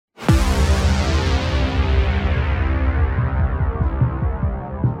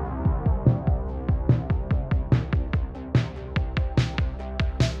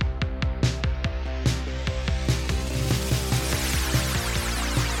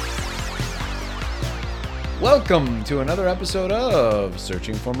Welcome to another episode of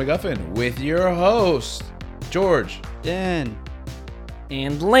Searching for MacGuffin with your host, George. Dan.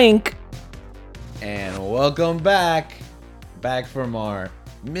 And Link. And welcome back from our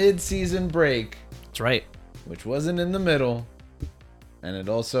mid-season break. That's right. Which wasn't in the middle. And it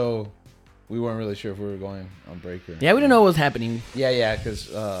also, we weren't really sure if we were going on break or... Yeah, we didn't know what was happening. Yeah, because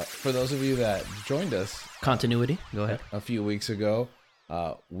for those of you that joined us... Continuity. Go ahead. A few weeks ago,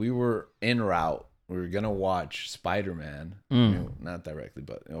 we were en route. We were going to watch Spider-Man. I mean, not directly,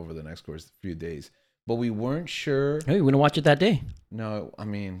 but over the next few days. But we weren't sure. Hey, we're going to watch it that day. No, I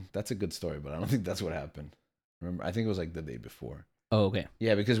mean, that's a good story, but I don't think that's what happened. Remember, I think it was like the day before. Oh, okay.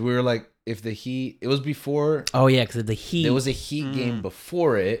 Yeah, because we were like, if the Heat, it was before. Oh, yeah, because of the Heat. There was a Heat game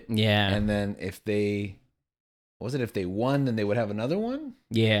before it. Yeah. And then if they won, then they would have another one?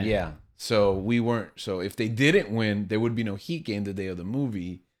 Yeah. Yeah. So if they didn't win, there would be no Heat game the day of the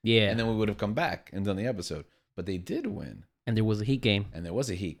movie. Yeah. And then we would have come back and done the episode. But they did win. And there was a Heat game. And there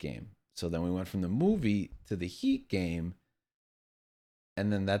was a Heat game. So then we went from the movie to the Heat game.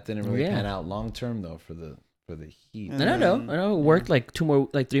 And then that didn't really pan out long term though for the Heat. I know. It worked like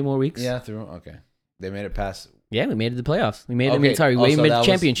 3 more weeks. Yeah, okay. They made it past. Yeah, we made it to the playoffs. We made it. Okay. We made the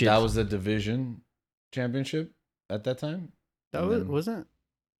championship. That was the division championship at that time. Wasn't.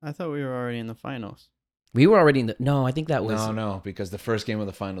 I thought we were already in the finals. We were already in the. No, I think that was. No, because the first game of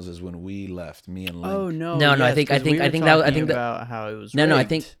the finals is when we left. Me and Link. Oh no. No, yes, I think about how it was. No, I rigged.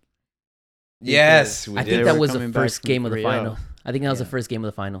 think. Yes, we I did. think They that were was the coming back first from game of the 3-0. final. I think that was the Yeah. first game of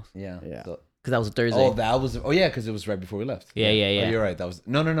the finals Yeah. Yeah. So, because that was a Thursday. because it was right before we left. Yeah. Oh, you're right. That was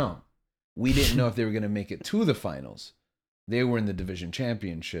no. We didn't know if they were gonna make it to the finals. They were in the division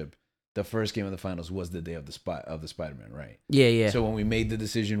championship. The first game of the finals was the day of the Spider-Man, right? Yeah. So when we made the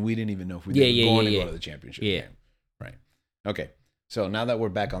decision, we didn't even know if we Yeah, were yeah, going yeah, to yeah. go to the championship Yeah. game. Right. Okay. So now that we're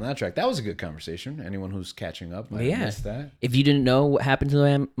back on that track, that was a good conversation. Anyone who's catching up might have missed that. If you didn't know what happened to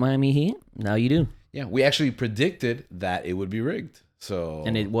the Miami Heat, now you do. Yeah, we actually predicted that it would be rigged. So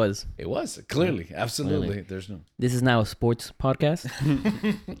And it was. It was clearly, absolutely. Clearly. There's no. This is now a sports podcast.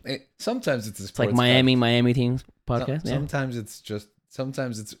 Sometimes it's a It's like sports Miami teams podcast. podcast. Yeah. Sometimes it's just.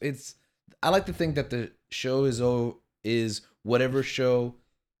 Sometimes it's. I like to think that the show is whatever show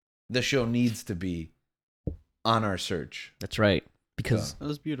the show needs to be on our search. That's right. Because That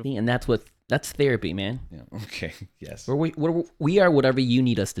was beautiful. and that's therapy, man. Yeah. Okay. Yes. We are whatever you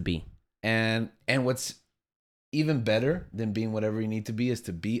need us to be. And what's even better than being whatever you need to be is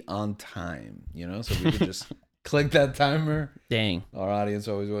to be on time. You know, so we could just click that timer. Dang. Our audience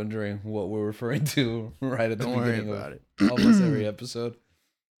always wondering what we're referring to right at the Don't worry beginning about of it. almost every episode.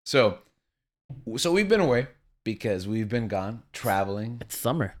 So we've been away because we've been gone traveling. It's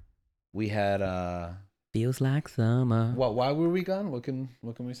summer. We had Feels like summer. why were we gone? What can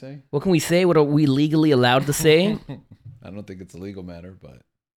we say? What can we say? What are we legally allowed to say? I don't think it's a legal matter, but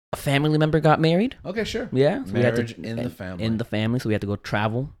A family member got married. okay, sure. Yeah. So we had Marriage in the family. In the family, so we had to go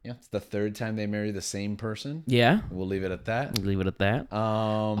travel. Yeah, it's the third time they marry the same person. Yeah. We'll leave it at that. We'll leave it at that.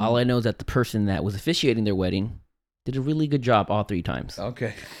 All All I know is that the person that was officiating their wedding did a really good job all 3 times.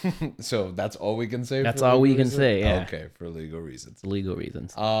 Okay. So that's all we can say? That's for all we legal can reasons? say, yeah. Okay, for legal reasons. Legal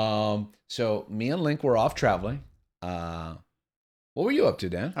reasons. So me and Link were off traveling. What were you up to,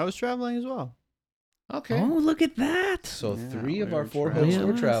 Dan? I was traveling as well. Okay. Oh, look at that. So Yeah, 3 of we our were 4 traveling. hosts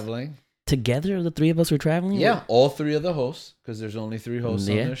were Yes. traveling. Together, the 3 of us were traveling? Yeah, all 3 of the hosts, because there's only 3 hosts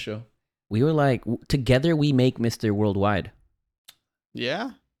on Yeah. this show. We were like, together we make Mr. Worldwide.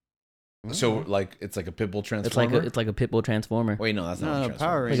 Yeah. So like it's like a Pitbull It's transformer. like a Pitbull Transformer. Wait, no, that's not No, a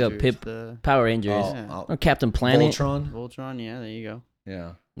Power transformer. Like a Rangers. pip- the Power Rangers. Oh, Yeah. Or Captain Planet. Voltron. Voltron. Yeah, there you go.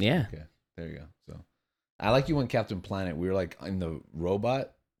 Yeah. Yeah. Okay. There you go. So I like you when Captain Planet. We were like in the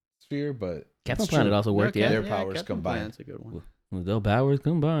robot sphere, but Captain it's Planet true. also worked, Okay, yeah. Their powers Captain combined. Planet's a good one. With the powers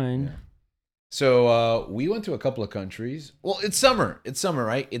combined. Yeah. So we went to a couple of countries. Well, it's summer. It's summer,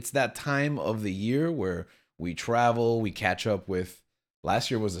 right? It's that time of the year where we travel, we catch up with.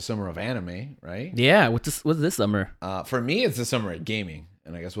 Last year was the summer of anime, right? Yeah, what's this summer? For me, it's the summer of gaming,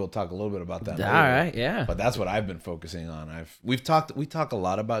 and I guess we'll talk a little bit about that. All later. right, yeah. But that's what I've been focusing on. We talk a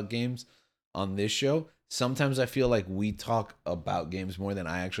lot about games on this show. Sometimes I feel like we talk about games more than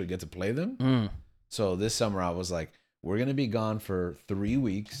I actually get to play them. So this summer I was like, we're gonna be gone for 3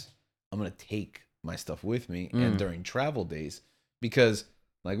 weeks. I'm gonna take my stuff with me, and during travel days, because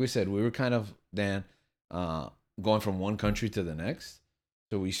like we said, we were kind of going from one country to the next.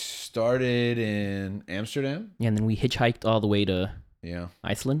 So we started in Amsterdam. Yeah, and then we hitchhiked all the way to Yeah.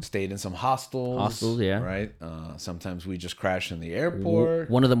 Iceland. Stayed in some hostels. Hostels, yeah. Right. Sometimes we just crashed in the airport.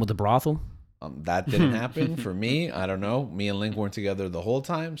 One of them was a brothel. That didn't happen for me. I don't know. Me and Link weren't together the whole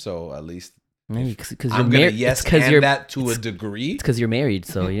time, so at least Because I'm gonna yes and that to a degree. It's because you're married,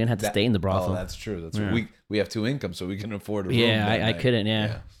 so you didn't have to stay in the brothel. Oh, that's true. That's Yeah. true. We have 2 incomes, so we can afford a room. Yeah, that I night. couldn't.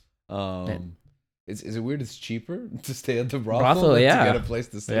 Yeah. Is it weird? It's cheaper to stay at the brothel, Brothel, than yeah. to get a place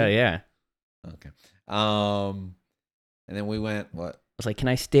to stay. Yeah. Okay. And then we went. What? I was like, can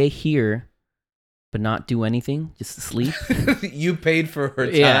I stay here, but not do anything, just sleep? You paid for her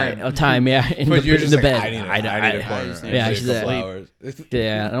time. Yeah, time. Yeah, in But the, you're in just the like, bed. I need a corner. just I need Yeah, need she's a like- couple hours.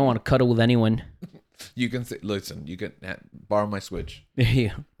 Yeah, I don't want to cuddle with anyone. You can say, listen. You can borrow my Switch.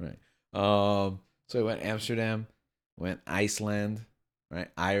 Yeah. So we went Amsterdam, went Iceland, right?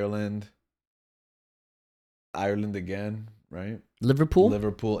 Ireland again, right?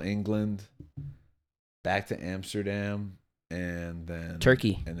 Liverpool, England, back to Amsterdam, and then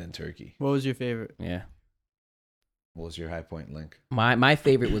Turkey. Turkey. What was your favorite? Yeah. What was your high point, Link? My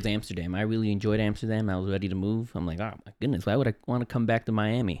favorite was Amsterdam. I really enjoyed Amsterdam. I was ready to move. I'm like, oh my goodness, why would I want to come back to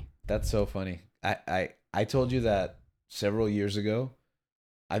Miami? That's so funny. I told you that several years ago.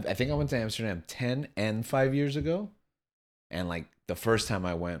 I think I went to Amsterdam 10 and 5 years ago, and like the first time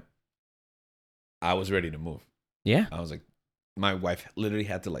I went, I was ready to move. Yeah. I was like, my wife literally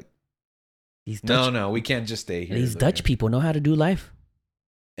had to like, These Dutch, no, we can't just stay here. these Look Dutch here. people know how to do life.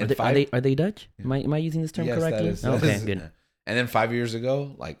 And Are they Dutch? Yeah. Am I using this term Yes, correctly? that is. Okay, good. And then 5 years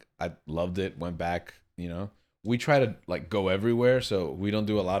ago, like I loved it. Went back. We try to like go everywhere, so we don't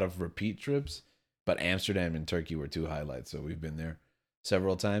do a lot of repeat trips. But Amsterdam and Turkey were 2 highlights, so we've been there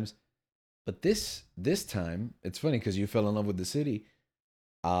several times. But this time, it's funny because you fell in love with the city.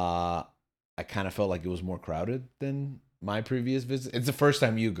 I kind of felt like it was more crowded than my previous visit. It's the first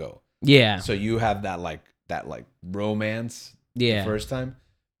time you go, Yeah. so you have that romance the Yeah. first time.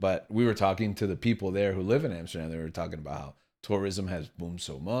 But we were talking to the people there who live in Amsterdam. They were talking about how tourism has boomed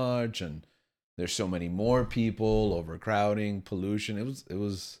so much, and there's so many more people, overcrowding, pollution. It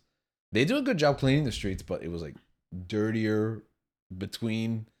was. They do a good job cleaning the streets, but it was like dirtier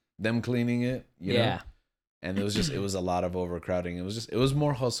between them cleaning it. You know? And it was a lot of overcrowding. It was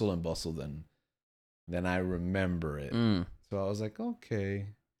more hustle and bustle than I remember it. So I was like, okay.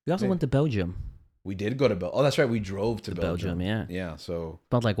 We also went to Belgium. We did go to Belgium. Oh, that's right. We drove to Belgium. Yeah. Yeah. So,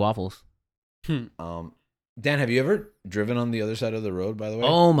 Smelled like waffles. Dan, have you ever driven on the other side of the road? By the way.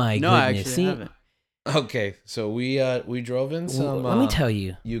 Oh my No, I goodness. actually See, haven't. Okay. So we drove in some. let me tell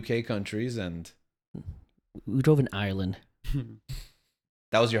you, UK countries, and we drove in Ireland.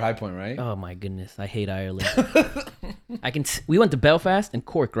 that was your high point, right? Oh my goodness, I hate Ireland. We went to Belfast and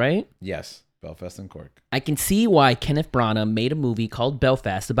Cork, right? Yes, Belfast and Cork. I can see why Kenneth Branagh made a movie called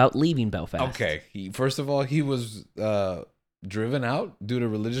Belfast about leaving Belfast. Okay. First of all, he was driven out due to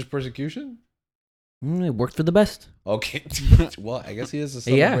religious persecution. It worked for the best. Okay. Well, I guess he is a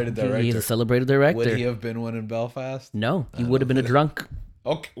celebrated director. He's a celebrated director. Would he have been one in Belfast? No, he I would have don't been a drunk.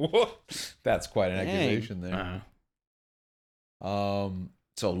 Okay. Whoa. That's quite an Dang. accusation there.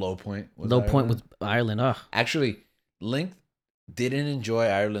 So low point was Low point Ireland? was Ireland. Ugh. Actually, Link didn't enjoy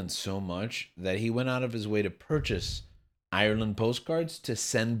Ireland so much that he went out of his way to purchase Ireland postcards to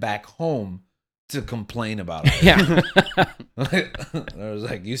send back home to complain about it. Yeah. I was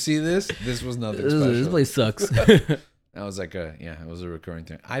like, you see this? This was nothing This special. place sucks. That was like it was a recurring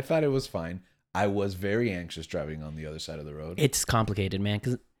thing. I thought it was fine. I was very anxious driving on the other side of the road. It's complicated, man.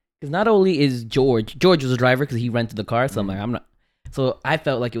 Because not only is George was a driver because he rented the car. So I'm like, I'm not. So I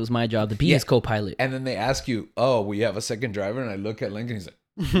felt like it was my job to be his co-pilot. And then they ask you, "Oh, we have a second driver," and I look at Lincoln. He's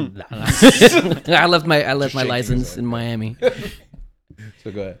like, I left my Just shaking license his in head. Miami.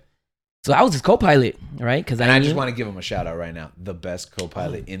 "So go ahead." So I was his co-pilot, right? Because And I just want to give him a shout out right now. The best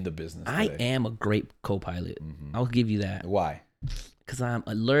co-pilot in the business. I today. am a great co-pilot. Mhm. I'll give you that Why? because I'm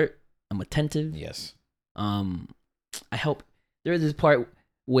alert. I'm attentive. Yes. I help. There is this part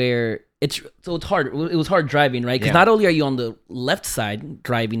where it's hard. It was hard driving, right? Because Yeah. not only are you on the left side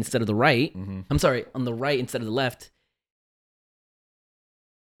driving instead of the right. Mm-hmm. I'm sorry, on the right instead of the left.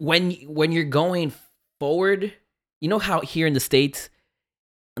 When you're going forward, you know how here in the States,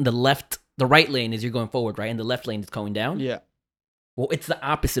 the right lane is you're going forward, right? And the left lane is going down? Yeah. Well, it's the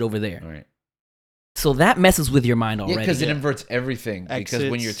opposite over there. All right. So that messes with your mind Yeah, already. because it inverts everything. Because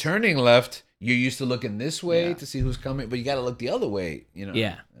when you're Exits. turning left, you're used to looking this way Yeah. to see who's coming, but you got to look the other way. You know.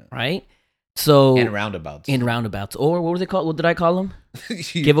 Yeah. Right? So And roundabouts. in roundabouts. Or what were they called? What did I call them?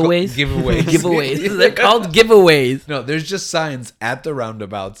 Giveaways. Giveaways. Giveaways. Giveaways. They're called giveaways. No, there's just signs at the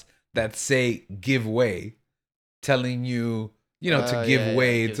roundabouts that say "give way," telling you, to give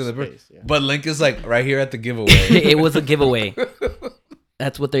way give to the. space, yeah. But Link is like right here at the giveaway. It was a giveaway.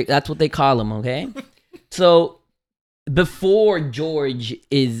 That's what they call them, okay? So before George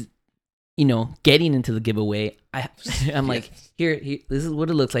is, getting into the giveaway, I'm like, here, this is what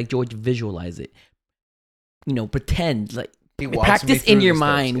it looks like. George, visualize it. Pretend like He walks me practice through in your the steps,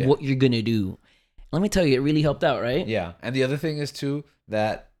 mind yeah. what you're gonna do. Let me tell you, it really helped out, right? Yeah, and the other thing is too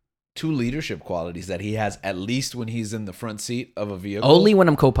that 2 leadership qualities that he has at least when he's in the front seat of a vehicle. Only when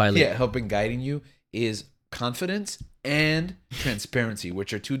I'm co-pilot. Yeah, helping guiding you is confidence and transparency,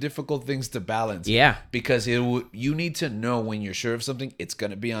 which are 2 difficult things to balance. Yeah. Because you need to know when you're sure of something, it's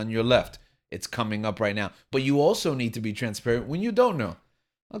going to be on your left. It's coming up right now. But you also need to be transparent when you don't know.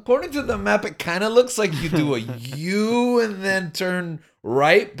 According to the map, it kind of looks like you do a U and then turn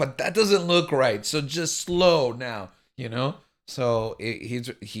right, but that doesn't look right. So just slow now, So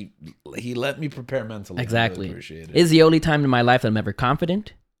he let me prepare mentally. Exactly. I really appreciate it. This is the only time in my life that I'm ever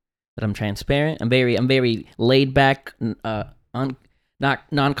confident, that I'm transparent. I'm very laid back, not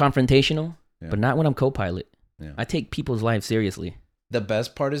non-confrontational, Yeah. but not when I'm co-pilot. Yeah. I take people's lives seriously. The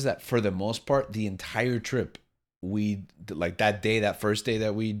best part is that for the most part, the entire trip, that first day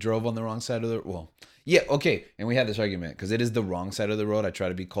that we drove on the wrong side of the and we had this argument because it is the wrong side of the road. I try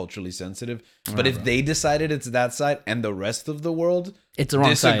to be culturally sensitive, but if they decided it's that side and the rest of the world It's the wrong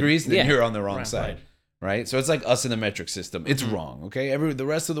disagrees, side. then Yeah. you're on the wrong Wrong side, side. right? So it's like us in the metric system. It's wrong, okay? The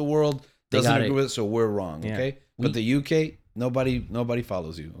rest of the world They doesn't got agree it. with it, so we're wrong, Yeah. okay? We- But the UK, nobody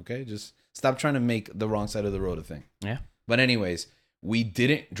follows you, okay? Just stop trying to make the wrong side of the road a thing. Yeah. But anyways, we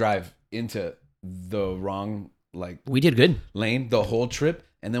didn't drive into the wrong We did good. lane the whole trip,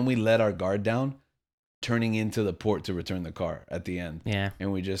 and then we let our guard down, turning into the port to return the car at the end. Yeah.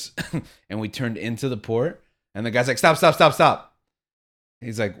 And we just and we turned into the port, and the guy's like, stop.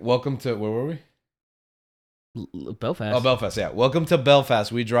 He's like, welcome to, where were we? Belfast. Oh, Belfast, yeah. Welcome to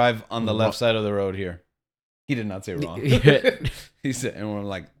Belfast. We drive on the left side of the road here. He did not say wrong. He said, and we're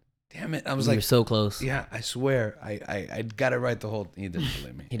like, damn it. I was We were like, so close. yeah, I swear. I got it right the whole, he didn't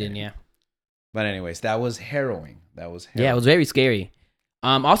believe me. He didn't, yeah. But anyways, that was harrowing. Yeah, it was very scary.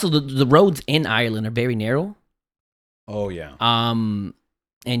 Also, the roads in Ireland are very narrow. Oh, yeah.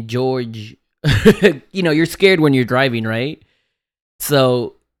 And George, you're scared when you're driving, right?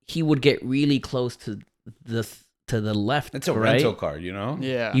 So he would get really close to the left. It's a right? rental car,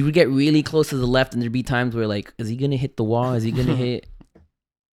 Yeah. You would get really close to the left, and there'd be times where, like, is he gonna hit the wall? Is he gonna hit?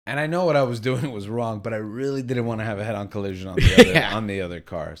 And I know what I was doing was wrong, but I really didn't want to have a head-on collision on the other, Yeah. on the other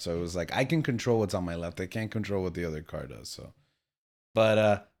car. So it was like, I can control what's on my left. I can't control what the other car does. So,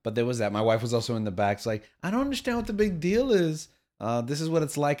 but there was that. My wife was also in the back. It's like, I don't understand what the big deal is. This is what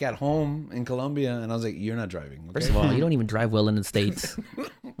it's like at home in Colombia. And I was like, you're not driving. Okay? First of all, you don't even drive well in the States.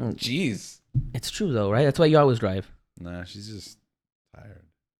 Jeez. It's true though, right? That's why you always drive. Nah, she's just tired.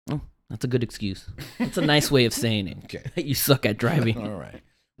 That's a good excuse. It's a nice way of saying it. Okay. You suck at driving. All right.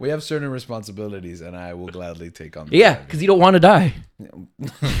 We have certain responsibilities, and I will gladly take on. Yeah, because you don't want to die.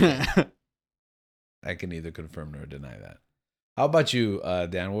 I can neither confirm nor deny that. How about you,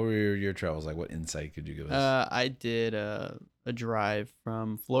 Dan? What were your travels like? What insight could you give us? I did a drive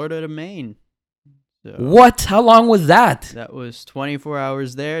from Florida to Maine. So What? How long was that? that was 24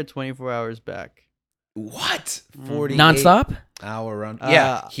 hours there, 24 hours back. What? Mm. 48 Non-stop? hour round?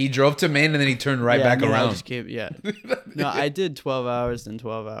 Yeah, he drove to Maine and then he turned right Yeah, back and then I around. just no, I did 12 hours and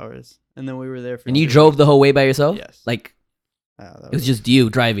 12 hours. And then we were there for And you 2 drove the whole way by yourself? Yes. Like, that it was just you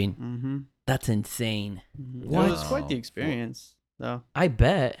driving. Mm-hmm. That's insane. It What? was quite the Wow. experience, though. I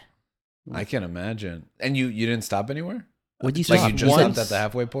bet. I can imagine. And you didn't stop anywhere? Where'd you stop? Like you just Once. stopped at the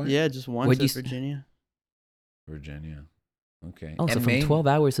halfway point? Yeah, just once Where'd you at s- Virginia. Virginia. Okay. Oh, so And from Maine? 12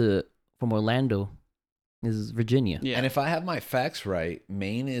 hours from Orlando is Virginia. Yeah. And if I have my facts right,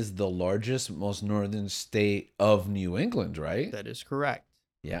 Maine is the largest, most northern state of New England, right? That is correct.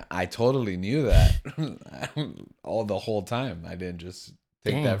 Yeah, I totally knew that all the whole time. I didn't just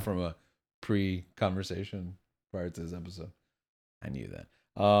take Damn. that from a pre-conversation prior to this episode. I knew that.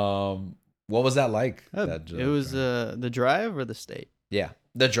 What was that like? It was drive? the drive or the state. Yeah,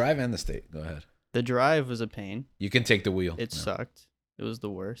 the drive and the state. Go ahead. The drive was a pain. You can take the wheel. It Yeah. sucked. It was the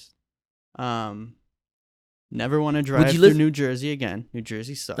worst. Never want to drive you through live- New Jersey again. New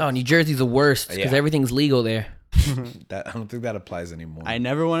Jersey sucks. Oh, New Jersey's the worst because Yeah. everything's legal there. That I don't think that applies anymore. I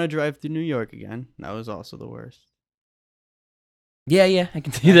never want to drive through New York again. That was also the worst. Yeah, I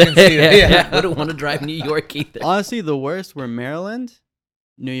can see I that. can see that, yeah. I wouldn't want to drive New York either. Honestly, the worst were Maryland,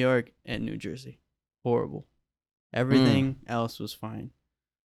 New York, and New Jersey. Horrible. Everything else was fine.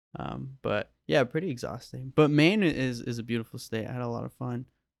 But yeah, pretty exhausting. But Maine is a beautiful state. I had a lot of fun.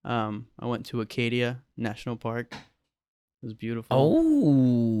 I went to Acadia National Park. It was beautiful.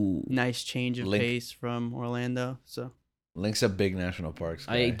 Oh. Nice change of Link. pace from Orlando. So Link's a big national parks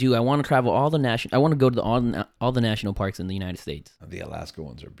guy. I do. I want to travel all the national. I want to go to all the national parks in the United States. The Alaska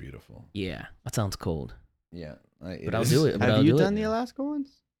ones are beautiful. Yeah, that sounds cold. Yeah, But I'll do it. But Have I'll you do done it. the Alaska ones?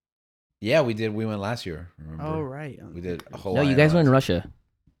 Yeah, we did. We went last year. Remember? Oh right. We did a whole. No, you guys were in Russia.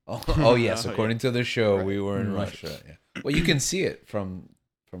 Oh yes, Oh, according to the show, Right. we were in In Russia. Yeah. Well, you can see it from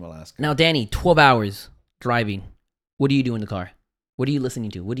Alaska. Now, Danny, 12 hours driving. What do you do in the car? What are you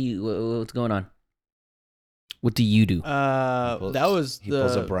listening to? What's going on? What do you do? That was he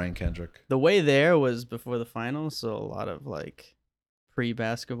pulls a the Brian Kendrick. the way there was before the finals, so a lot of like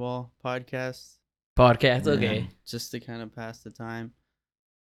pre-basketball podcasts Podcast. Okay. just to kind of pass the time.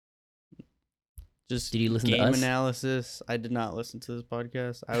 Just Did you listen to game us? analysis. I did not listen to this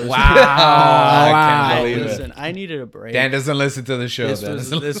podcast. I was Wow. I can't Wow. believe it. Listen, I needed a break. Dan doesn't listen to the show.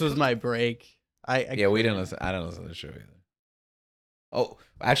 This was my break. Yeah, we didn't listen. I didn't listen to the show either. Oh,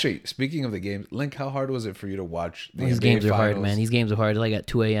 actually, speaking of the games, Link, how hard was it for you to watch the These NBA games are hard, finals? man. These games are hard. Like at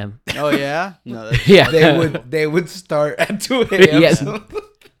 2 a.m. Oh yeah, no. That's, Yeah. They would start at 2 a.m. Yes.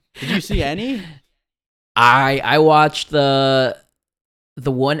 Did you see any? I watched the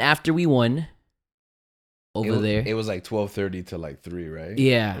one after we won over there. It was like 12:30 to like 3, right?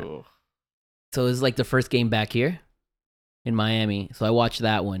 Yeah. Ugh. So it was like the first game back here in Miami. So I watched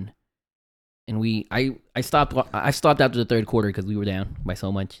that one. And I stopped after the third quarter because we were down by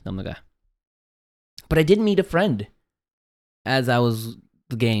so much. I'm like, ah. But I did meet a friend as I was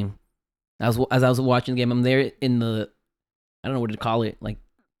watching the game. I'm there in the, I don't know what to call it, like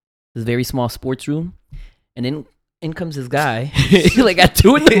this very small sports room, and then in comes this guy like at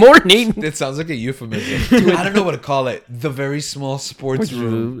 2 a.m. It sounds like a euphemism. I don't know what to call it. The very small sports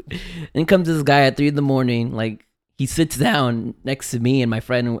room. In comes this guy at 3 a.m. Like he sits down next to me and my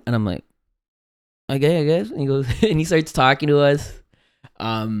friend, and I'm like, okay, I guess. And he goes and he starts talking to us.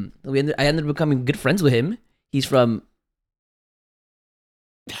 I ended up becoming good friends with him. He's from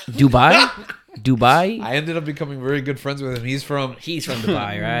Dubai. I ended up becoming very good friends with him. He's from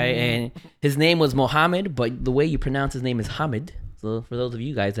Dubai, right? And his name was Mohammed, but the way you pronounce his name is Hamid. So for those of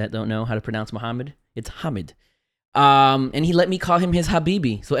you guys that don't know how to pronounce Mohammed, it's Hamid. And he let me call him his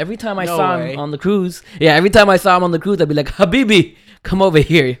Habibi. So every time I saw him on the cruise, I'd be like, Habibi, come over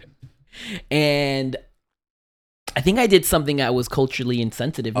here. And I think I did something that was culturally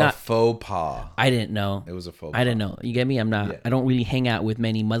insensitive. a faux pas. I didn't know. It was a faux pas. I didn't know. You get me? Yeah. I don't really hang out with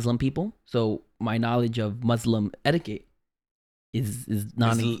many Muslim people. So my knowledge of Muslim etiquette is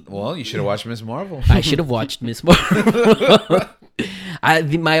not. Well, you should have watched Miss Marvel. I should have watched Miss Marvel.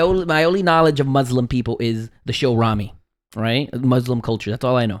 My only knowledge of Muslim people is the show Rami, right? Muslim culture. That's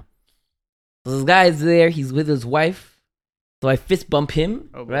all I know. So this guy's there. He's with his wife. So I fist bump him,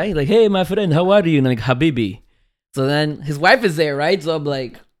 right? Like, hey, my friend, how are you? And I'm like, Habibi. So then his wife is there, right? So I'm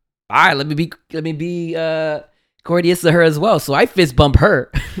like, all right, let me be courteous to her as well. So I fist bump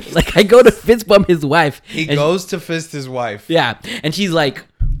her. Like I go to fist bump his wife. He goes to fist his wife. Yeah, and she's like,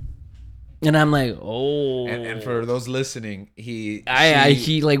 and I'm like, oh. And for those listening, she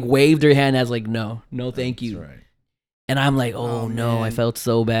like waved her hand as like, no, thank you. That's right. And I'm like, oh no, man. I felt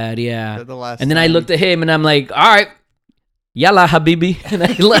so bad. Yeah. The last And then I time- looked at him and I'm like, all right, yalla habibi, and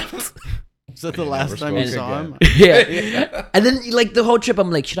I left. Was that the You last never time you spoke saw again. him? Yeah. And then like the whole trip, I'm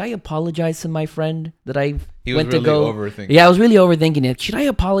like, should I apologize to my friend that I He was went really to go? overthinking. Yeah, I was really overthinking it. Should I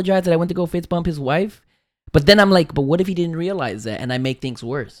apologize that I went to go fist bump his wife? But then I'm like, but what if he didn't realize that and I make things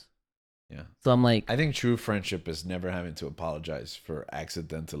worse? Yeah. So I'm like, I think true friendship is never having to apologize for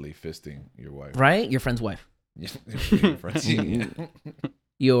accidentally fisting your wife. right? Your friend's wife. Your friends.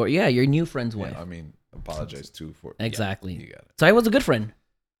 Yeah. Your new friend's Yeah, wife. I mean, apologize too for Exactly. Yeah, you got it. So I was a good friend.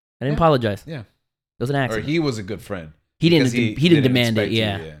 I didn't Yeah. apologize. Yeah. It was an Or accident. he was a good friend. He didn't. because He didn't demand it. expect you,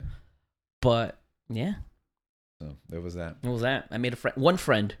 Yeah. But yeah, So there was that. what was that? I made a friend. One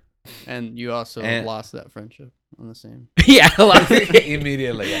friend. And you also And- lost that friendship on the same. Yeah, a lot.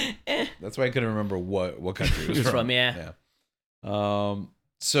 Immediately. Yeah. Eh. That's why I couldn't remember what country it was From, yeah. Yeah.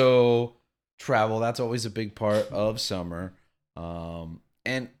 So travel, that's always a big part of summer.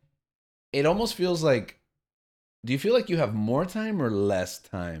 And it almost feels like, do you feel like you have more time or less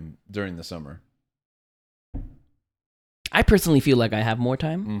time during the summer? I personally feel like I have more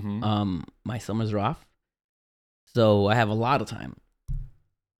time. Mm-hmm. My summers are off, so I have a lot of time.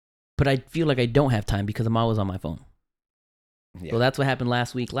 But I feel like I don't have time because I'm always on my phone. Yeah. So that's what happened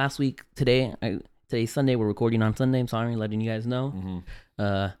last week. Today's Sunday. We're recording on Sunday. I'm sorry, letting you guys know.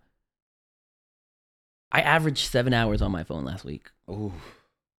 Mm-hmm. I averaged 7 hours on my phone last week. Ooh.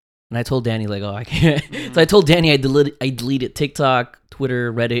 And I told Danny, like, oh, I can't. So I told Danny I deleted TikTok,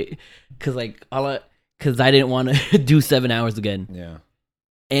 Twitter, Reddit, because I didn't want to do 7 hours again. Yeah.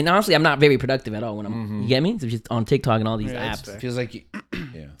 And honestly, I'm not very productive at all when I'm. Mhm. You get me? So just on TikTok and all these Yeah, that's apps. fair. Feels like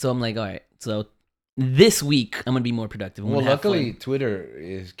yeah. So I'm like, all right. So this week I'm gonna be more productive. I'm Well, gonna have luckily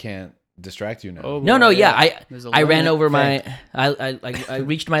fun. Can't distract you now. Oh, No, boy, yeah, There's a I ran limit. over my. I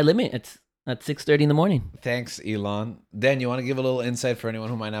reached my limit at 6:30 in the morning. Thanks, Elon. Dan, you want to give a little insight for anyone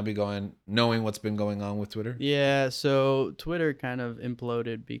who might not be knowing what's been going on with Twitter? Yeah, so Twitter kind of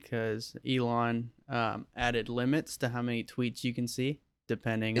imploded because Elon added limits to how many tweets you can see,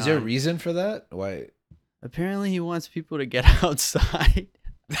 depending Is on... there a reason for that? Why? Apparently, he wants people to get outside.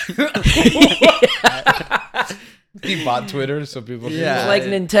 He bought Twitter so people can Yeah. He's like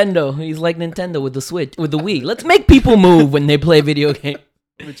Nintendo. He's like Nintendo with the Switch, with the Wii. Let's make people move when they play video games.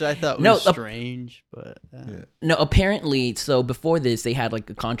 Which I thought No, was strange, but Yeah. No, apparently, so before this, they had like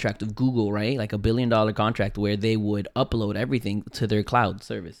a contract with Google, right? Like $1 billion contract where they would upload everything to their cloud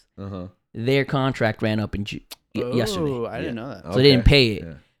service. Uh-huh. Their contract ran up in yesterday, Oh, I didn't know that. so they didn't pay it.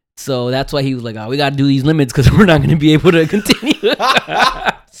 Yeah. So that's why he was like, "Oh, we got to do these limits because we're not going to be able to continue."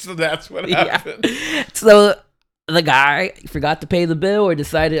 So that's what Yeah. happened. So the guy forgot to pay the bill or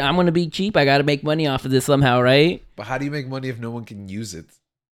decided, I'm going to be cheap. I got to make money off of this somehow, right? But how do you make money if no one can use it?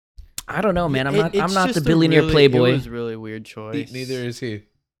 I don't know, man. I'm It's not just the a billionaire really- playboy. It was a really weird choice. Neither is he.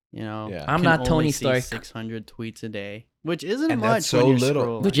 You know, Yeah. I'm can not only Tony see Stark. 600 tweets a day, which isn't And much. that's when so you're little.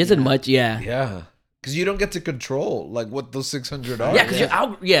 scrolling, Which isn't yeah. much, yeah. Yeah. Because you don't get to control like what those 600 are. Yeah, because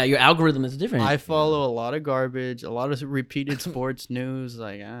your algorithm is different. I follow a lot of garbage, a lot of repeated sports news.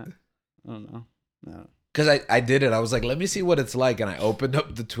 Like, I don't know. No. Because I did it. I was like, let me see what it's like. And I opened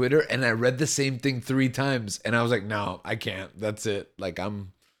up the Twitter and I read the same thing 3 times. And I was like, no, I can't. That's it. Like,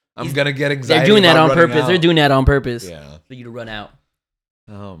 I'm going to get anxiety. They're doing that about on running purpose. out. They're doing that on purpose Yeah. for you to run out.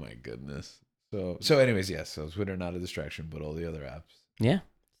 Oh, my goodness. So anyways, yes. So Twitter, not a distraction, but all the other apps. Yeah.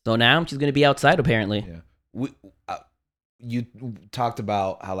 So now she's going to be outside, apparently. Yeah. You talked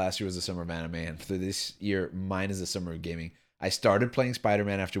about how last year was the summer of anime, and for this year, mine is the summer of gaming. I started playing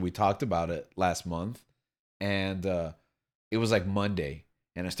Spider-Man after we talked about it last month, and it was like Monday,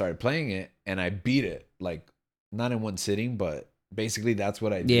 and I started playing it, and I beat it, like, not in one sitting, but basically that's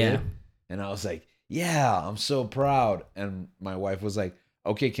what I did. Yeah. And I was like, yeah, I'm so proud. And my wife was like,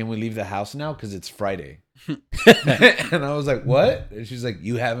 okay, can we leave the house now? Because it's Friday. And I was like, what? And she's like,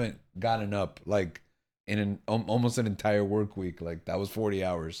 you haven't gotten up, like, in almost an entire work week. Like, that was 40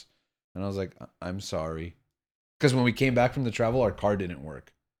 hours. And I was like, I'm sorry. Because when we came back from the travel, our car didn't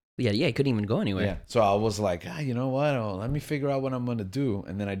work. Yeah, he couldn't even go anywhere. Yeah. So I was like, you know what? Oh, let me figure out what I'm going to do.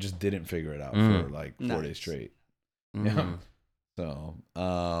 And then I just didn't figure it out for like 4 days straight. Yeah. So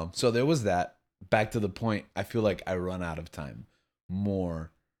there was that. Back to the point, I feel like I run out of time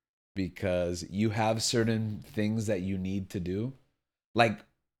more because you have certain things that you need to do. Like,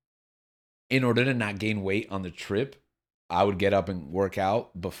 in order to not gain weight on the trip, I would get up and work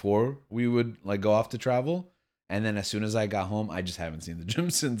out before we would like go off to travel. And then as soon as I got home, I just haven't seen the gym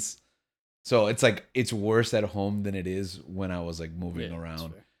since. So it's like, it's worse at home than it is when I was like moving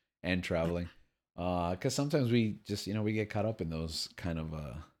around and traveling. Because sometimes we just, we get caught up in those kind of,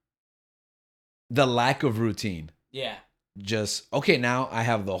 the lack of routine. Yeah. Just, okay, now I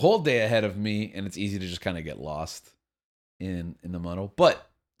have the whole day ahead of me and it's easy to just kind of get lost in the muddle. But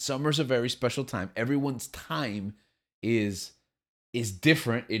summer's a very special time. Everyone's time is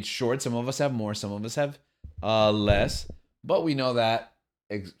different. It's short. Some of us have more. Some of us have less. But we know that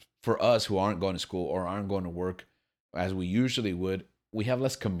for us who aren't going to school or aren't going to work as we usually would, we have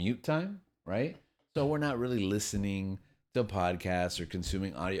less commute time, right? So we're not really listening to podcasts or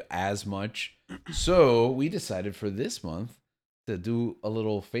consuming audio as much. So we decided for this month to do a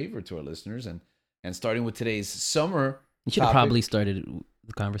little favor to our listeners and starting with today's summer You should have topic. probably started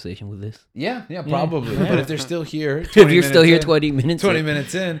the conversation with this. Yeah, probably. But if they're still here, If you're still here 20 20 minutes.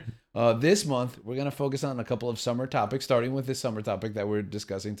 minutes in, this month we're gonna focus on a couple of summer topics. Starting with this summer topic that we're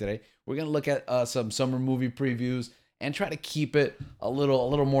discussing today, we're gonna look at some summer movie previews and try to keep it a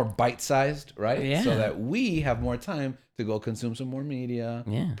little more bite-sized, right? Yeah. So that we have more time to go consume some more media,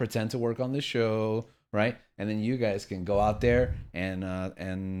 Yeah. pretend to work on this show, right? And then you guys can go out there and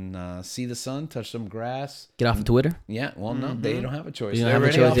see the sun, touch some grass. Get off of Twitter. Yeah, well, no, they don't have a choice. You don't They're have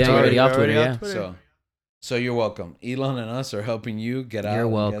a choice. already They're off already Twitter. off Twitter, yeah. So you're welcome. Elon and us are helping you get out. You're and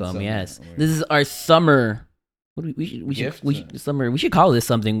get welcome. some- Yes. This is our summer. What do we should summer. We should call this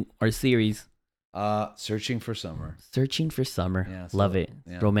something. Our series. Searching for summer. Searching for summer. Yeah, Love it.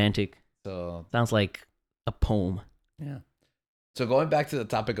 yeah. Romantic. So Sounds like a poem. yeah. So going back to the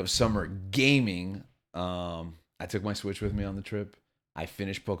topic of summer gaming, I took my Switch with me on the trip. I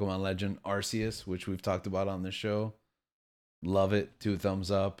finished Pokemon Legend Arceus, which we've talked about on this show. Love it. 2 thumbs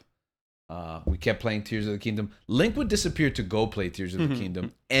up. We kept playing Tears of the Kingdom. Link would disappear to go play Tears of the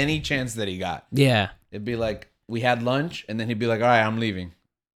Kingdom any chance that he got. Yeah. It'd be like we had lunch, and then he'd be like, "All right, I'm leaving."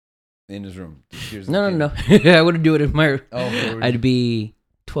 In his room. Tears of the No. Kingdom. I wouldn't do it in my. Oh, where were I'd you? be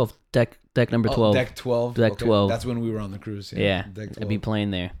 12 deck number 12. Deck 12. Deck 12. That's when we were on the cruise. Yeah, Deck 12. I'd be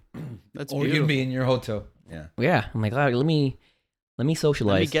playing there. That's Or beautiful. you'd be in your hotel. Yeah. Yeah, I'm like, all right, let me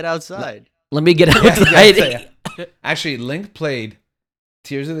socialize. Let me get outside. Let me get Yeah, outside. yeah. Actually, Link played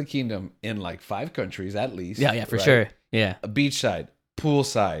Tears of the Kingdom in like 5 countries at least. Yeah, for right? sure. Yeah. A beachside,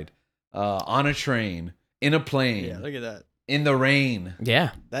 poolside, on a train, in a plane, Yeah, look at that. in the rain.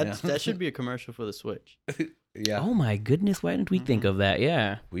 Yeah. That Yeah. that should be a commercial for the Switch. Yeah. Oh my goodness, why didn't we think of that?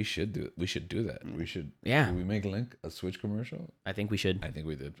 Yeah. We should do that. We should. Yeah. Did we make Link a Switch commercial? I think we should I think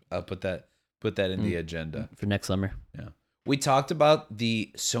we did. I'll put that in the agenda. for next summer. We talked about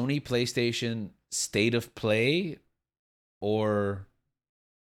the Sony PlayStation State of Play, or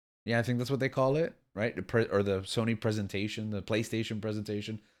yeah, I think that's what they call it, right? Or the Sony presentation, the PlayStation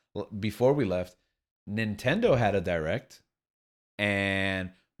presentation. Before we left, Nintendo had a direct,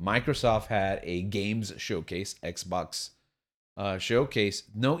 and Microsoft had a games showcase, Xbox showcase.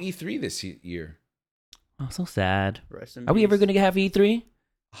 No E3 this year. Oh, so sad. Rest in Are we ever peace. going to have E3?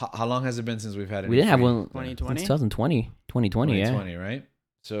 How long has it been since we've had an We didn't have E3? one 2020? since 2020, yeah. 2020, right?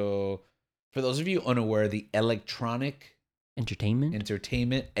 So, for those of you unaware, the Electronic Entertainment?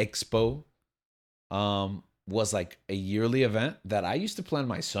 Entertainment Expo was like a yearly event that I used to plan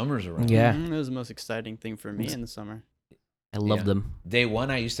my summers around. Yeah. It was the most exciting thing for me in the summer. I love Yeah. them. Day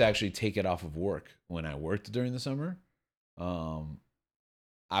one, I used to actually take it off of work when I worked during the summer.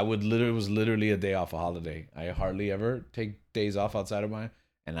 I would literally, it was literally a day off, a holiday. I hardly ever take days off outside of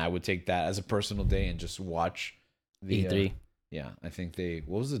and I would take that as a personal day and just watch the E3. yeah, I think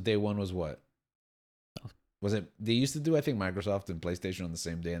what was the day one was what? Was it, they used to do, I think, Microsoft and PlayStation on the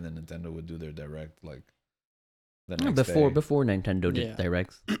same day, and then Nintendo would do their direct like the next day. Before Nintendo did Yeah.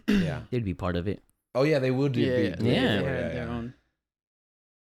 Directs, Yeah. they'd be part of it. Oh yeah, they would do. Yeah, do Yeah. They it, had their own.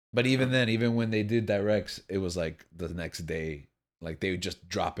 But even then, even when they did directs, it was like the next day. Like they would just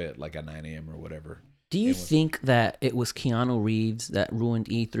drop it like at 9 a.m. or whatever. Do you It was- think that it was Keanu Reeves that ruined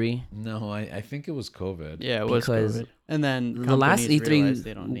E3? No, I think it was COVID. Yeah, it was Because COVID. And then the last companies E3 realized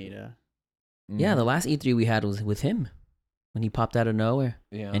they don't need a. Yeah, the Mhm. last E3 we had was with him when he popped out of nowhere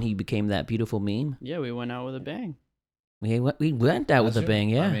yeah. and he became that beautiful meme. Yeah, we went out with a bang. We went out with That's a true. bang,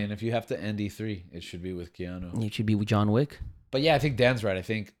 yeah. I mean, if you have to end E3, it should be with Keanu. It should be with John Wick. But yeah, I think Dan's right. I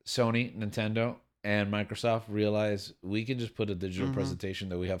think Sony, Nintendo, and Microsoft realize we can just put a digital Mhm. presentation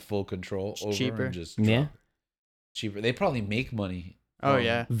that we have full control It's over cheaper. and just Yeah. drop it. Cheaper. They probably make money. Oh from-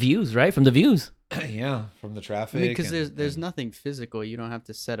 yeah. Views, right? From the views. yeah, from the I traffic. mean, because and- there's and nothing physical. You don't have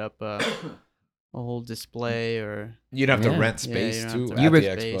to set up a whole display or. You'd have to Yeah. rent Yeah, space you don't too have at to You the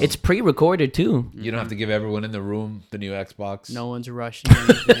rent expo. space. It's pre-recorded too. You don't have to give everyone in the room the new Xbox. No one's rushing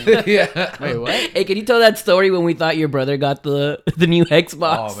anything. yeah. Wait, what? Hey, can you tell that story when we thought your brother got the new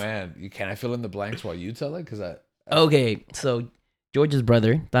Xbox? Oh man, can I fill in the blanks while you tell it? Because Okay, so George's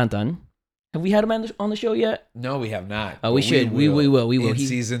brother, Tantan. Have we had him on the show yet? no, we have not. Oh, we but should. We will. In He's-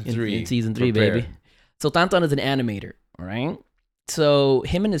 season in- 3. In season 3, Prepare. baby. So Tantan is an animator, all right? So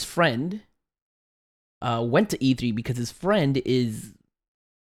him and his friend went to E3 because his friend is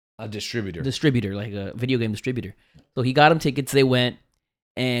A distributor. a distributor, like a video game distributor. So he got him tickets. They went,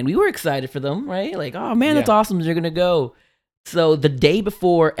 and we were excited for them, right? Like, oh man, that's Yeah. awesome. They're gonna go. So the day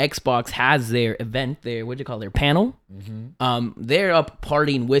before Xbox has their event, their panel, Mm-hmm. they're up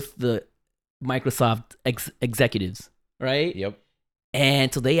partying with the Microsoft executives, right? Yep.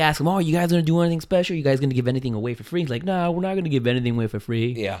 And so they asked him, "Oh, you guys gonna do anything special? You guys gonna give anything away for free?" He's like, "No, we're not gonna give anything away for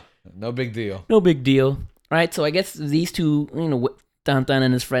free. Yeah. No big deal. No big deal." Right? So I guess these two, Tantan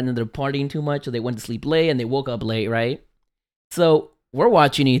and his friend, and they're partying too much, so they went to sleep late and they woke up late, right? So we're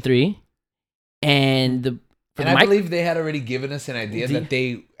watching E3, and And I believe they had already given us an idea that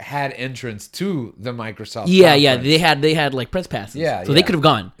they had entrance to the Microsoft. yeah, conference. they had like press passes, Yeah, so they yeah. could have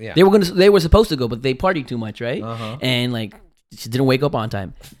gone. Yeah. They were supposed to go, but they partied too much, right? Uh-huh. And like she didn't wake up on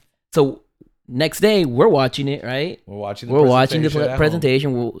time. So next day we're watching it, right? We're watching the We're watching the presentation at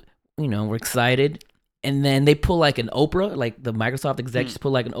home. presentation. We're excited. And then they pull like an Oprah, like the Microsoft executives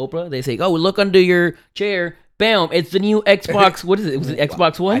pull like an Oprah. They say, "Oh, look under your chair. Bam, it's the new Xbox. What is it? Was it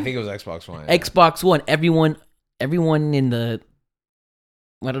Xbox One? I think it was Xbox One. yeah. Xbox One. Everyone in the,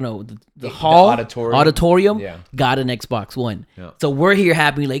 I don't know, the hall, auditorium. Yeah. got an Xbox One. Yeah. So we're here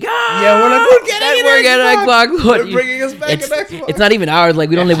happy, like, ah, Yeah, we're like, we're getting we're an getting an Xbox One. They're bringing us back it's, an Xbox. it's not even ours. Like,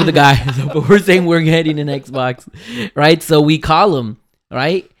 we don't live with the guy, but we're saying we're getting an Xbox, right? So we call him,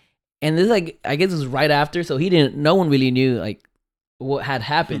 right? And this, like, I guess it was right after. So no one really knew, like, what had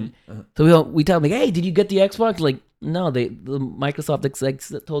happened. So we tell them like, hey, did you get the Xbox? Like, no, the Microsoft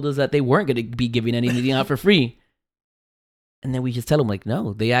execs told us that they weren't going to be giving anything out for free. And then we just tell them like,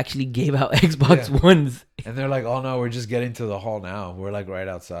 no, they actually gave out Xbox Ones. And they're like, oh no, we're just getting to the hall now. We're like right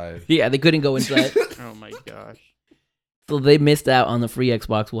outside. Yeah, they couldn't go inside. Oh my gosh. So they missed out on the free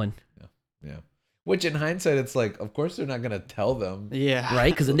Xbox One. Yeah. Which in hindsight, it's like, of course they're not going to tell them. Yeah.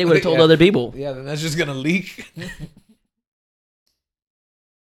 Right? Because then they would have told other people. Yeah, then that's just going to leak.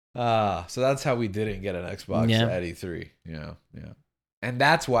 So that's how we didn't get an Xbox at E3. Yeah. And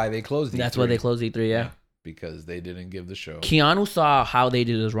that's why they closed E3. That's why they closed E3, yeah. Because they didn't give the show. Keanu saw how they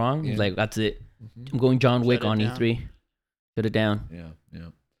did us wrong. He's like, that's it. I'm going John Wick on E3. Shut it down. Yeah.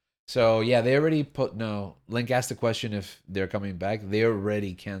 So, yeah, they already Link asked the question if they're coming back. They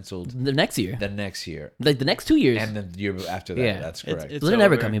already canceled. The next year. Like the next 2 years. And the year after that. Yeah. That's correct. They're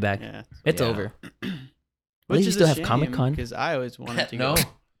never coming back. Yeah. It's over. Which you is still a have shame, Comic-Con? because I always wanted to No. go.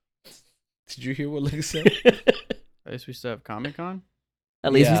 Did you hear what Link said? At least we still have Comic-Con?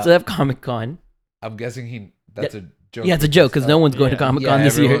 At least we still have Comic-Con. I'm guessing that's a joke. Yeah, it's a joke because no one's going to Comic-Con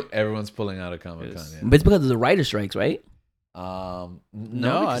this year. Everyone's pulling out of Comic-Con. Yeah. But it's because of the writer strikes, right? No,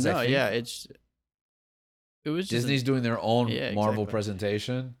 Yeah, it was just Disney's doing their own Marvel exactly.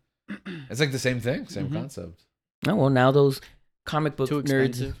 presentation. It's like the same thing, same concept. Oh, well, now those comic book too nerds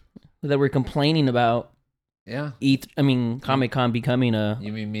expensive. that were complaining about Yeah. Comic-Con becoming a...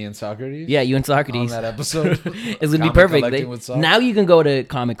 You mean me and Socrates? Yeah, you and Socrates. On that episode. It's going to be perfect. Now you can go to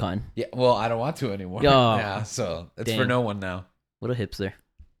Comic-Con. Yeah, well, I don't want to anymore. Oh, yeah, so it's for no one now. What a hipster.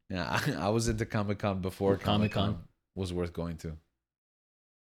 Yeah, I was into Comic-Con before Comic-Con was worth going to.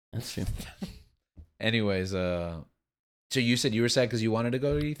 That's true. Anyways, so you said you were sad because you wanted to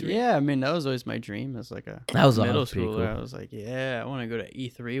go to E3? Yeah, I mean, that was always my dream as like a middle schooler. Cool. I was like, yeah, I want to go to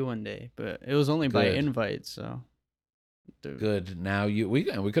E3 one day, but it was only by invite, so. Dude. Good. Now we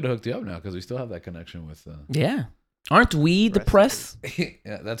could have hooked you up now because we still have that connection with. Yeah. Aren't we the press?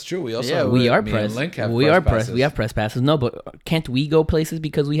 Yeah, that's true. We also we are press. We are press. We have press passes. No, but can't we go places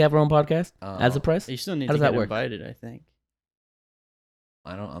because we have our own podcast as a press? You still need to get invited, I think.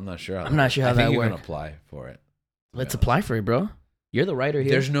 I'm not sure. I'm not sure how that works. You can apply for it. Let's apply for it, bro. You're the writer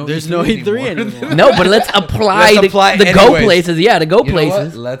here. There's no E3 anymore. No, but let's apply the go places. Yeah, the go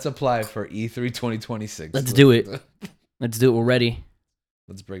places. Let's apply for E3 2026. Let's do it. Let's do it. We're ready.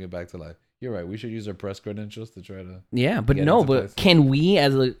 Let's bring it back to life. You're right. We should use our press credentials to try to. Yeah, but no, but places. Can we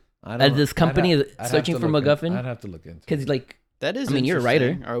as this company searching for MacGuffin? I'd have to look into. Because like that is. I mean, you're a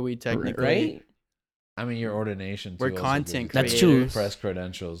writer. Are we technically right? I mean, your ordination. We're content creators. That's true. Press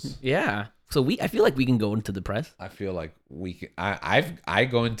credentials. Yeah. So I feel like we can go into the press. I feel like we can. I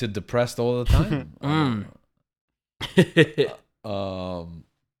go into depressed all the time.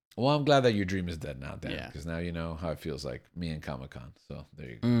 Well, I'm glad that your dream is dead now, Dan. Because now you know how it feels like me and Comic-Con. So there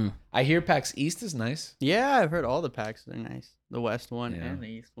you go. I hear PAX East is nice. Yeah, I've heard all the PAX are nice. The West one and the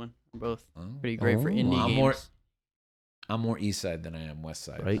East one are both pretty great for indie games. I'm more East Side than I am West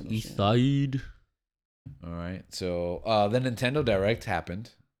Side. Right, East Side. All right. So the Nintendo Direct happened.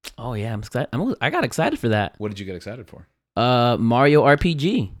 Oh yeah, I'm excited. I got excited for that. What did you get excited for? Mario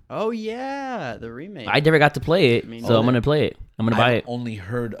RPG. Oh yeah, the remake. I never got to play it, so I'm gonna play it. I'm gonna buy it. I've only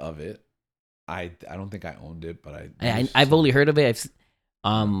heard of it. I don't think I owned it, but I've only heard of it.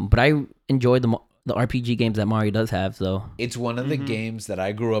 But I enjoy the RPG games that Mario does have. So it's one of the games that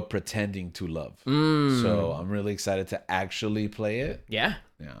I grew up pretending to love. So I'm really excited to actually play it. Yeah.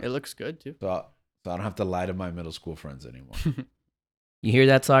 It looks good too. So I don't have to lie to my middle school friends anymore. You hear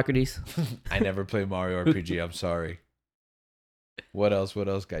that, Socrates? I never play Mario RPG. I'm sorry. What else got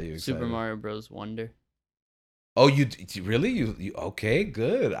you excited? Super Mario Bros. Wonder. Oh, you really? You okay?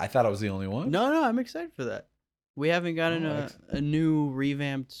 Good. I thought I was the only one. No, I'm excited for that. We haven't gotten a new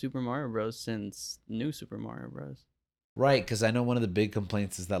revamped Super Mario Bros. Since new Super Mario Bros. Right, because I know one of the big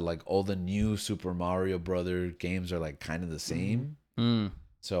complaints is that like all the new Super Mario Brother games are like kind of the same.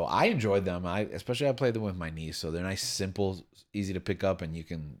 So I enjoyed them. Especially I played them with my niece, so they're nice, simple, easy to pick up, and you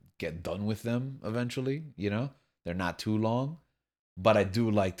can get done with them eventually. You know, they're not too long. But I do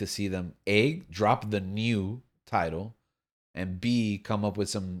like to see them A, drop the new title, and B, come up with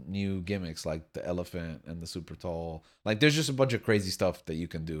some new gimmicks like the elephant and the super tall. Like there's just a bunch of crazy stuff that you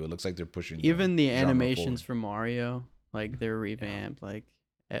can do. It looks like they're pushing even the animations for Mario, like they're revamped. Like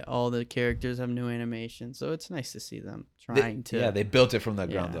all the characters have new animations, so it's nice to see them trying to. Yeah, they built it from the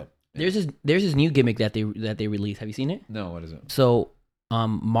ground up. Yeah. There's this new gimmick that they released. Have you seen it? No, what is it? So,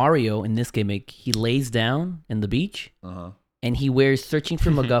 Mario in this gimmick, he lays down in the beach. And he wears Searching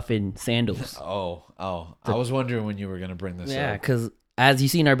for MacGuffin sandals. Oh. I was wondering when you were going to bring this up. Yeah, because as you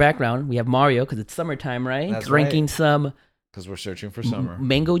see in our background, we have Mario, because it's summertime, right? That's drinking some because we're searching for summer.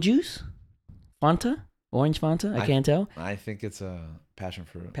 Mango juice, Fanta, orange Fanta. I can't tell. I think it's a passion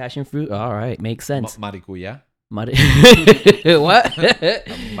fruit. Passion fruit. All right, makes sense. Maricuya. What?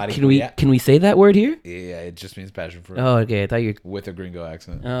 Maricuya. Can we say that word here? Yeah, it just means passion fruit. Oh, okay. I thought you. With a gringo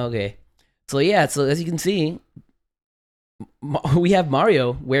accent. Oh, okay. So yeah. So as you can see, we have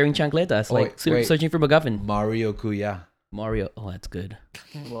Mario wearing chancletas, like wait. searching for MacGuffin. Mario Kuya. Mario. Oh, that's good.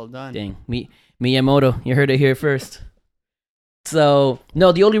 Well done. Dang. Miyamoto. You heard it here first. So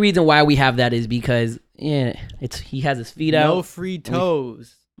no, the only reason why we have that is because he has his feet out. No free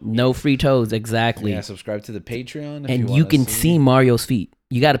toes. No free toes, exactly. Yeah, subscribe to the Patreon. And you can see Mario's feet.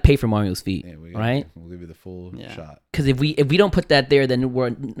 You got to pay for Mario's feet, Yeah, right? We'll give you the full shot. Because if we don't put that there, then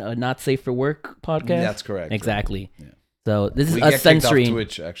we're a not safe for work podcast. That's correct. Exactly. Yeah. So this is We us get kicked off censoring.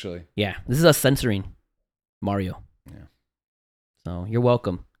 Twitch, actually. Yeah, this is us censoring Mario. Yeah. So you're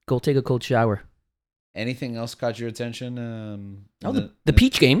welcome. Go take a cold shower. Anything else caught your attention? The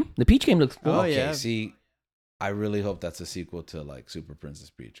Peach game. The Peach game looks cool. Oh, Okay, yeah. see, I really hope that's a sequel to like Super Princess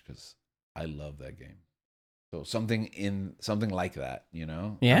Peach because I love that game. So something like that, you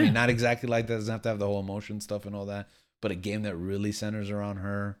know? Yeah. I mean, not exactly like that. It doesn't have to have the whole emotion stuff and all that, but a game that really centers around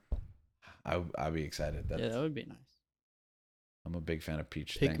her. I'd be excited. Yeah, that would be nice. I'm a big fan of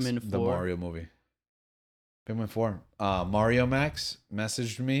Peach. Pikmin Thanks. 4. The Mario movie. Pikmin 4. Mario Max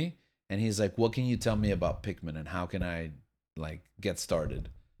messaged me and he's like, "What can you tell me about Pikmin and how can I like get started?"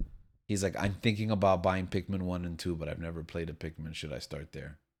 He's like, "I'm thinking about buying Pikmin 1 and 2, but I've never played a Pikmin. Should I start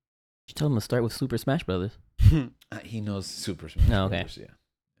there?" You tell him to start with Super Smash Brothers. He knows Super Smash Oh, okay. Brothers,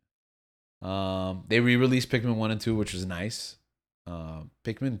 yeah. They re-released Pikmin 1 and 2, which was nice.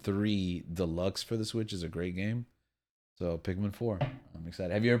 Pikmin 3 Deluxe for the Switch is a great game. So Pikmin 4, I'm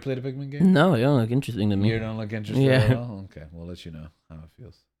excited. Have you ever played a Pikmin game? No, it don't look interesting to me. You don't look interested Yeah. at all? Okay, we'll let you know how it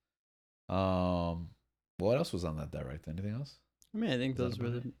feels. What else was on that direct? Anything else? I mean, I think Is that those were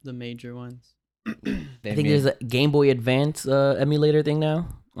about the major ones. I think there's a Game Boy Advance emulator thing now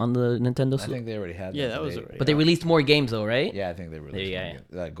on the Nintendo I Switch. think they already had Yeah, that. that was already But they released more games though, right? Yeah, I think they released Yeah.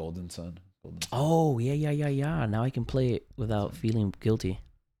 that Golden Sun. Oh, yeah. Now I can play it without feeling guilty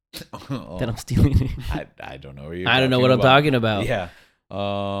Oh, that I'm stealing it. I don't know what you're I don't know what I'm talking about. Yeah.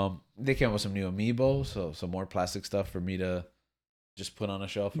 They came up with some new amiibo, so some more plastic stuff for me to just put on a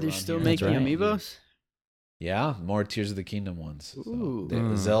shelf. They're around still here. making right. amiibos? Yeah, more Tears of the Kingdom ones. Ooh.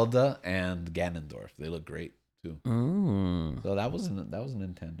 Zelda and Ganondorf. They look great too. Mm. So that was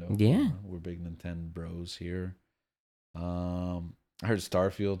Nintendo. Yeah. We're big Nintendo bros here. I heard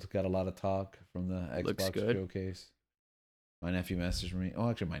Starfield got a lot of talk from the Looks Xbox good. showcase. My nephew messaged me.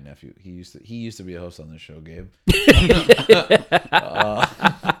 Oh, actually, my nephew. He used to be a host on the show, Gabe.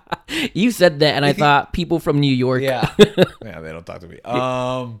 You said that, and I thought people from New York. Yeah, yeah, they don't talk to me.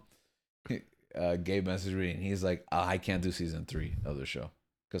 Gabe messaged me, and he's like, "I can't do season 3 of the show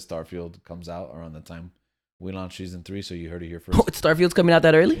because Starfield comes out around the time we launch season 3." So you heard it here first. Starfield's coming out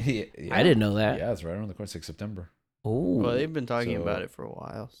that early? Yeah. I didn't know that. Yeah, it's right around the corner, 6 September. Oh, Well, they've been talking So- about it for a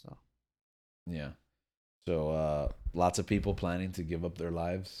while, so. Yeah. So lots of people planning to give up their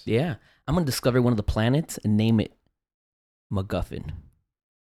lives. yeah. I'm gonna discover one of the planets and name it MacGuffin.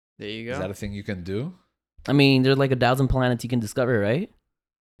 There you go. Is that a thing you can do? I mean, there's like 1,000 planets you can discover, right?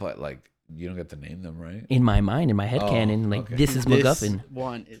 But like, you don't get to name them, right? In my mind, in my head Oh, canon, like okay. this is MacGuffin.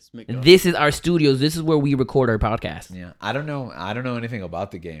 One is MacGuffin. This is our studios. This is where we record our podcast. Yeah. I don't know anything about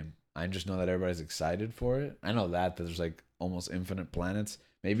the game. I just know that everybody's excited for it. I know that there's like almost infinite planets.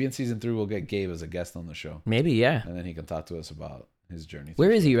 Maybe in season 3 we'll get Gabe as a guest on the show, Maybe, yeah. and then he can talk to us about his journey. Where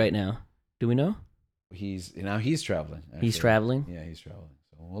is he right now? Do we know? He's traveling. He's actually. traveling. Yeah, he's traveling.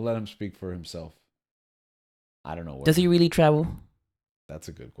 So we'll let him speak for himself. I don't know where. Does he really travel? That's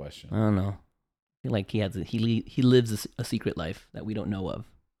a good question. I don't know. I feel like he lives a secret life that we don't know of.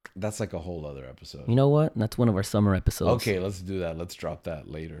 That's like a whole other episode. You know what? That's one of our summer episodes. Okay, let's do that. Let's drop that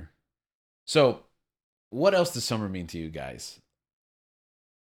later. So, what else does summer mean to you guys?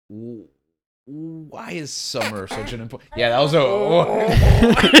 Why is summer such an important? Yeah, that was a.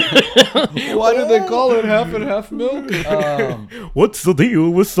 Why do they call it half and half milk? What's the deal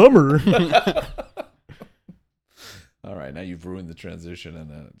with summer? All right, now you've ruined the transition,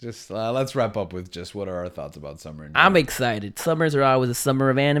 and just let's wrap up with just what are our thoughts about summer? In I'm general? excited. Summers are always a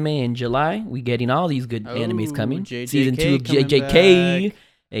summer of anime. In July, we getting all these good animes coming. JJK Season 2 of coming JJK. back.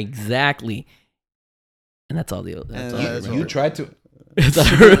 Exactly. And that's all the. That's all I that's remember. You tried to. That's all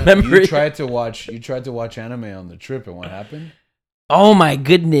I remember. You tried to watch anime on the trip, and what happened? Oh my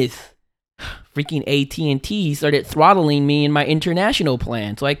goodness. Freaking AT&T started throttling me in my international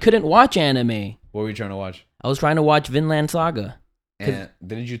plan, so I couldn't watch anime. What were you trying to watch? I was trying to watch Vinland Saga. And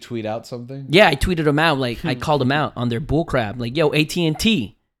didn't you tweet out something? Yeah, I tweeted them out. Like, I called them out on their bullcrap. Like, yo,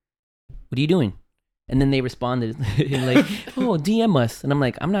 AT&T, what are you doing? And then they responded like, oh, DM us. And I'm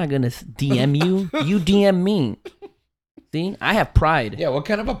like, I'm not going to DM you. You DM me. See, I have pride. Yeah, what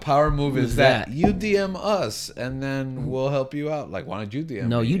kind of a power move Who's is that? that? You DM us, and then we'll help you out. Like, why don't you DM me?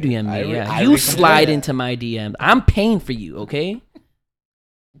 No, you DM me. I You reconsider slide that. into my DM. I'm paying for you, okay?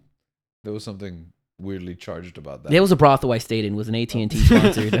 There was something weirdly charged about that. There was a brothel I stayed in. Was an AT&T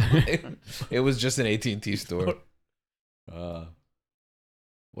sponsored. It was just an AT&T store.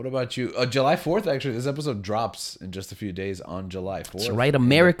 What about you? July 4th, actually. This episode drops in just a few days on July 4th. That's right,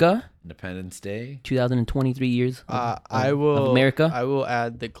 America. Independence Day. 2023 years I will. of America. I will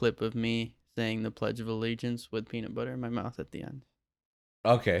add the clip of me saying the Pledge of Allegiance with peanut butter in my mouth at the end.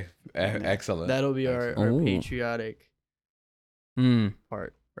 Okay. Excellent. That'll be our Ooh. patriotic Mm,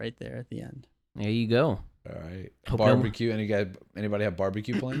 part right there at the end. there you go. All right. Hope no- Barbecue. Anybody have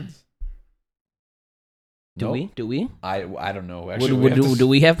barbecue plans? Do Nope. we? I don't know. What Actually, do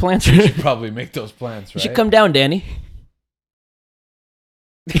we have plans? we You should probably make those plans, right? should come down, Danny.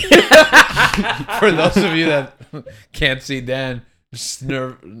 For those of you that can't see Dan, just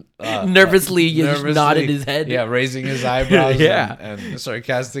Nervously, just nodded his head. Yeah, raising his eyebrows Yeah. and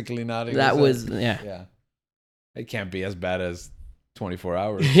sarcastically nodding. That his was, head. yeah. Yeah. It can't be as bad as 24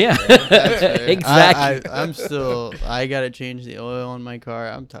 hours. Yeah. That's fair. Exactly. I'm still. I gotta change the oil in my car.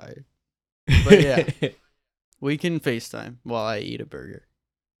 I'm tired. But yeah, we can FaceTime while I eat a burger.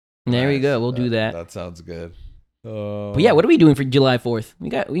 There we Nice. go. We'll do that. That sounds good. But yeah, what are we doing for July 4th?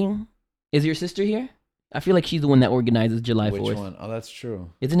 Is your sister here? I feel like she's the one that organizes July 4th. Which one? Oh, that's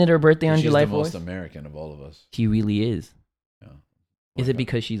true. Isn't it her birthday on She's July the 4th? most American of all of us. She really is. Yeah. Is it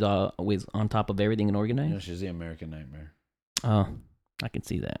because she's always on top of everything and organized? You know, she's the American nightmare. Oh, I can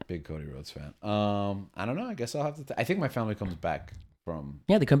see that. Big Cody Rhodes fan. I don't know. I guess I'll have to. I think my family comes back from.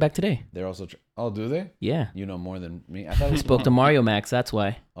 Yeah, they come back today. They're also. Oh, do they? Yeah. You know more than me. I thought it We was spoke to Mario Max, that's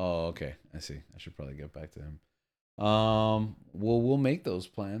why. Oh, okay. I see. I should probably get back to him. We'll make those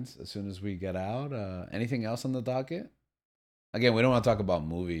plans as soon as we get out. Anything else on the docket? Again, we don't want to talk about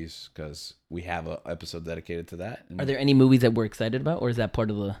movies because we have an episode dedicated to that. Are there any movies that we're excited about, or is that part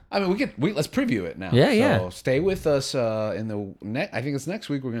of the... I mean, let's preview it now. Yeah, so yeah. Stay with us in the I think it's next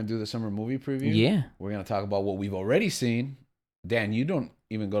week. We're gonna do the summer movie preview. Yeah. We're gonna talk about what we've already seen. Dan, you don't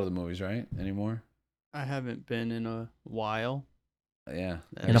even go to the movies, right? Anymore? I haven't been in a while. Yeah.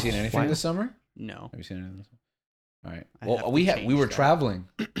 In Have you a seen anything while? this summer? No. Have you seen anything this summer? All right. I Well, have to we change were that. traveling.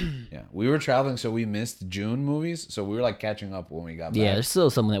 Yeah, we were traveling, so we missed June movies. So we were like catching up when we got back. Yeah, there's still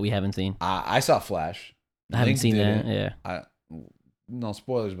some that we haven't seen. I saw Flash. I haven't Link seen didn't. that. Yeah. No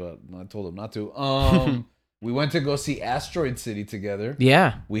spoilers, but I told him not to. We went to go see Asteroid City together.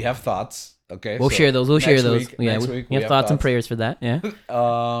 Yeah. We have thoughts. Okay, We'll so share those. We'll share next those. week- Yeah, next we, week we have thoughts and prayers for that. Yeah.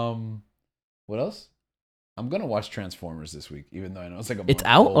 What else? I'm gonna watch Transformers this week, even though I know it's like a. It's month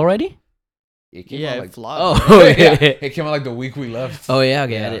out old. already? It came Yeah, out it like. flopped. Oh, yeah, it came out like the week we left. Oh, yeah.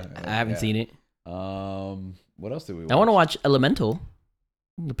 Okay. Yeah, I haven't yeah. seen it. What else did we watch? I want to watch Elemental,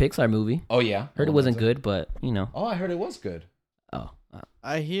 the Pixar movie. Oh yeah, Heard it wasn't good, but, you know. Oh, I heard it was good. Oh.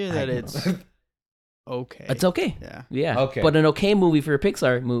 I hear that it's okay. It's okay. Yeah. Yeah. Okay. But an okay movie for a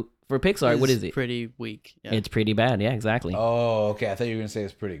Pixar what is it? Pretty weak. Yeah. It's pretty bad. Yeah, exactly. Oh, okay. I thought you were gonna say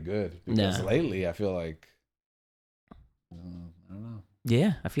it's pretty good because Nah. lately I feel like I don't know.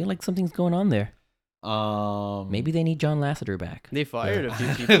 Yeah, I feel like something's going on there. Maybe they need John Lasseter back. They fired a few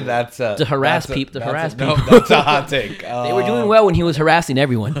people. that's To harass that's a- peop- to that's harass a, no, people. that's a hot take. They were doing well when he was harassing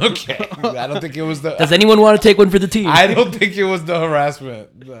everyone. Okay, I don't think it was the. Does anyone want to take one for the team? I don't think it was the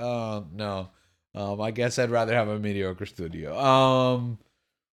harassment. No. I guess I'd rather have a mediocre studio.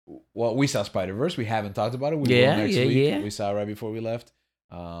 Well, we saw Spider-Verse. We haven't talked about it. We will next week. yeah. We saw it right before we left.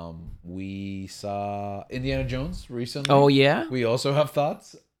 We saw Indiana Jones recently. Oh, yeah? We also have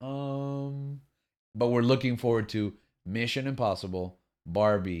thoughts. But we're looking forward to Mission Impossible,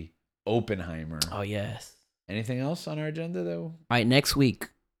 Barbie, Oppenheimer. Oh, yes. Anything else on our agenda though? All right, next week.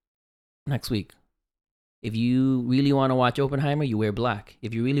 If you really want to watch Oppenheimer, you wear black.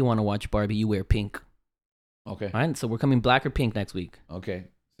 If you really want to watch Barbie, you wear pink. Okay. All right, so we're coming black or pink next week. Okay.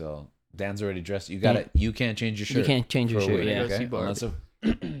 So Dan's already dressed. You got it. You can't change your shirt. You can't change your for a shirt, week, yeah. Go see Okay. Barbie.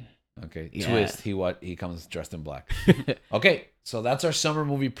 Unless okay. Yeah. Twist. He comes dressed in black. Okay. So that's our summer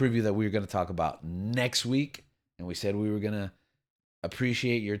movie preview that we're going to talk about next week. And we said we were going to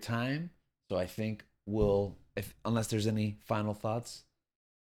appreciate your time. So I think unless there's any final thoughts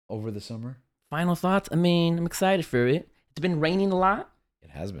over the summer. Final thoughts? I mean, I'm excited for it. It's been raining a lot. It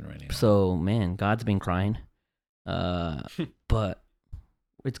has been raining. So, man, God's been crying. But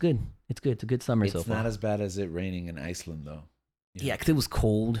it's good. It's good. It's a good summer so It's far. not as bad as it raining in Iceland though. Yeah, because it was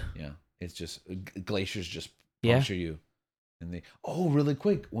cold. Yeah, it's just glaciers just Yeah. puncture you. And they really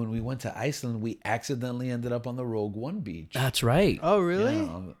quick, when we went to Iceland, we accidentally ended up on the Rogue One beach. That's right. Oh, really? Yeah,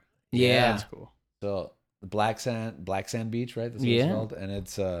 on the- Yeah. That's cool. So the Black Sand Beach, right? That's what Yeah. it's called. And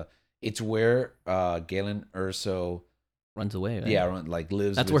it's where Galen Erso Runs away. Right? like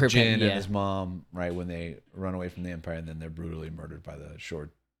lives That's with where her Jin yeah. and his mom, right, when they run away from the Empire, and then they're brutally murdered by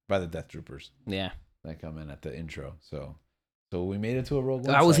the Death Troopers Yeah. that come in at the intro. So we made it to a Rogue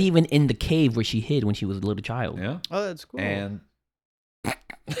One. I was site. even in the cave where she hid when she was a little child. Yeah. Oh, that's cool. And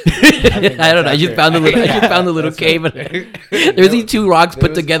I don't know. I just found the little cave. Right. And there's these two rocks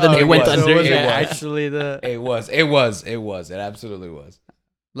put together and it they went was. under. So was it It was. actually the? It was. It absolutely was.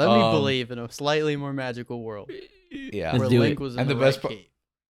 Let me Um, believe in a slightly more magical world Yeah. Let's where do Link it. was in And the, the right best part- cave.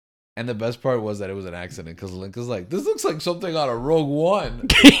 And the best part was that it was an accident, because Link is like, this looks like something out of Rogue One.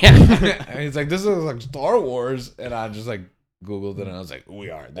 Yeah. And he's like, this looks like Star Wars. And I just like Googled it, and I was like, we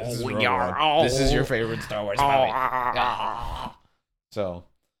are. This is Rogue One. This is your favorite Star Wars movie. So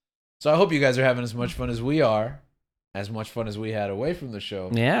I hope you guys are having as much fun as we are, as much fun as we had away from the show.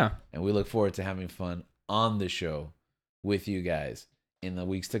 Yeah. And we look forward to having fun on the show with you guys in the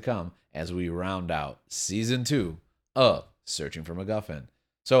weeks to come as we round out season 2 of Searching for MacGuffin.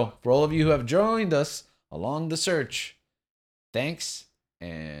 So for all of you who have joined us along the search, thanks,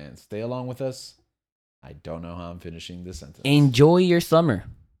 and stay along with us. I don't know how I'm finishing this sentence. Enjoy your summer.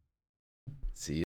 See you.